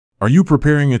Are you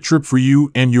preparing a trip for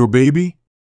you and your baby?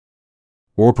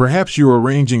 Or perhaps you're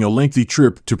arranging a lengthy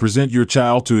trip to present your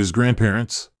child to his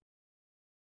grandparents?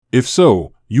 If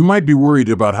so, you might be worried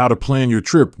about how to plan your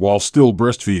trip while still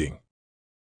breastfeeding.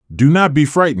 Do not be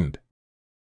frightened.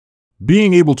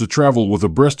 Being able to travel with a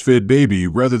breastfed baby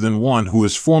rather than one who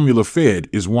is formula-fed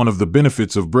is one of the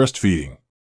benefits of breastfeeding.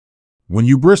 When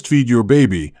you breastfeed your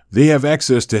baby, they have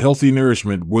access to healthy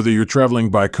nourishment whether you're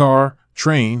traveling by car,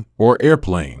 train, or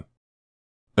airplane.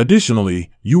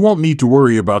 Additionally, you won't need to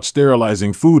worry about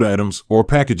sterilizing food items or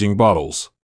packaging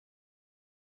bottles.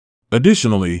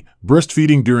 Additionally,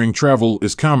 breastfeeding during travel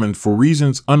is common for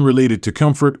reasons unrelated to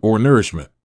comfort or nourishment.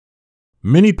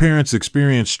 Many parents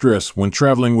experience stress when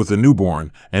traveling with a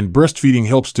newborn, and breastfeeding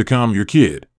helps to calm your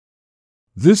kid.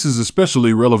 This is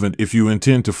especially relevant if you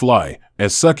intend to fly,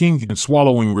 as sucking and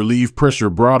swallowing relieve pressure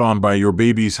brought on by your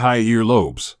baby's high ear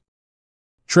lobes.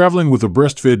 Traveling with a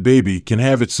breastfed baby can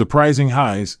have its surprising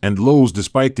highs and lows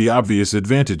despite the obvious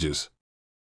advantages.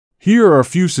 Here are a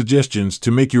few suggestions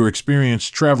to make your experience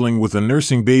traveling with a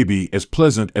nursing baby as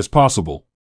pleasant as possible.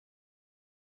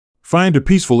 Find a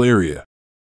peaceful area.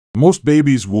 Most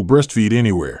babies will breastfeed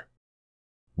anywhere.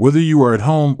 Whether you are at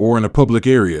home or in a public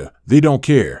area, they don't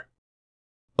care.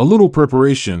 A little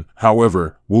preparation,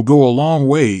 however, will go a long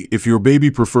way if your baby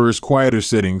prefers quieter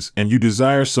settings and you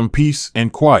desire some peace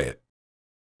and quiet.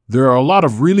 There are a lot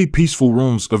of really peaceful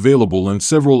rooms available in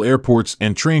several airports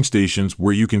and train stations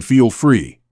where you can feel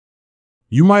free.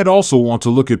 You might also want to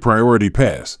look at Priority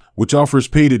Pass, which offers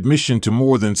paid admission to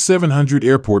more than 700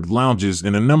 airport lounges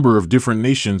in a number of different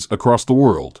nations across the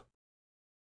world.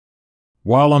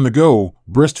 While on the go,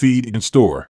 breastfeed in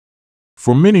store.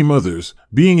 For many mothers,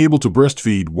 being able to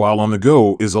breastfeed while on the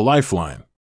go is a lifeline.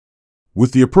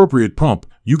 With the appropriate pump,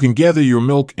 you can gather your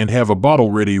milk and have a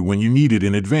bottle ready when you need it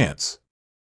in advance.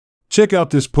 Check out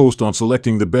this post on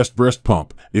selecting the best breast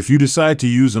pump. If you decide to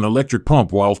use an electric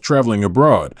pump while traveling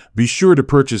abroad, be sure to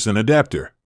purchase an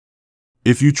adapter.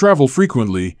 If you travel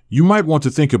frequently, you might want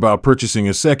to think about purchasing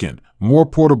a second, more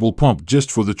portable pump just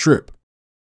for the trip.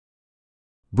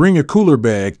 Bring a cooler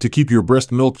bag to keep your breast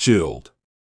milk chilled.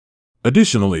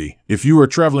 Additionally, if you are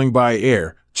traveling by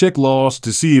air, check laws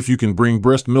to see if you can bring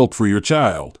breast milk for your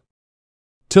child.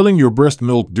 Telling your breast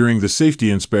milk during the safety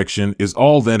inspection is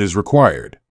all that is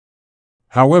required.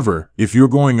 However, if you're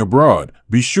going abroad,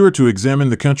 be sure to examine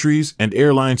the country's and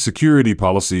airline security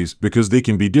policies because they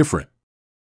can be different.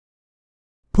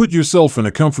 Put yourself in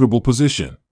a comfortable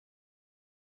position.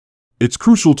 It's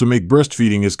crucial to make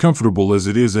breastfeeding as comfortable as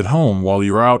it is at home while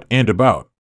you're out and about.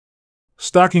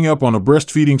 Stocking up on a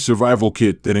breastfeeding survival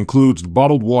kit that includes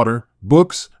bottled water,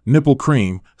 books, nipple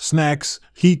cream, snacks,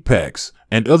 heat packs,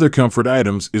 and other comfort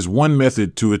items is one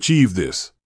method to achieve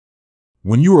this.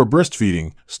 When you are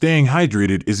breastfeeding, staying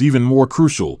hydrated is even more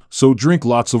crucial, so drink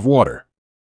lots of water.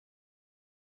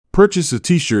 Purchase a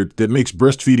t-shirt that makes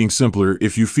breastfeeding simpler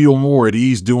if you feel more at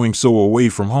ease doing so away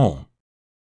from home.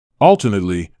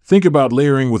 Alternately, think about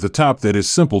layering with a top that is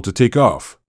simple to take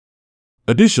off.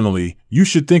 Additionally, you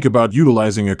should think about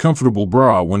utilizing a comfortable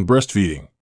bra when breastfeeding.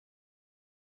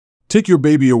 Take your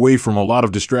baby away from a lot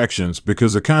of distractions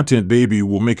because a content baby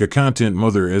will make a content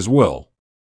mother as well.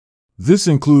 This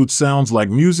includes sounds like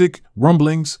music,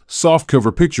 rumblings,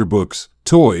 softcover picture books,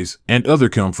 toys, and other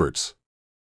comforts.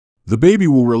 The baby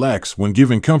will relax when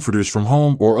given comforters from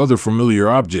home or other familiar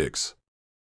objects.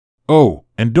 Oh,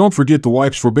 and don't forget the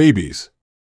wipes for babies.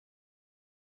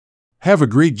 Have a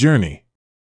great journey.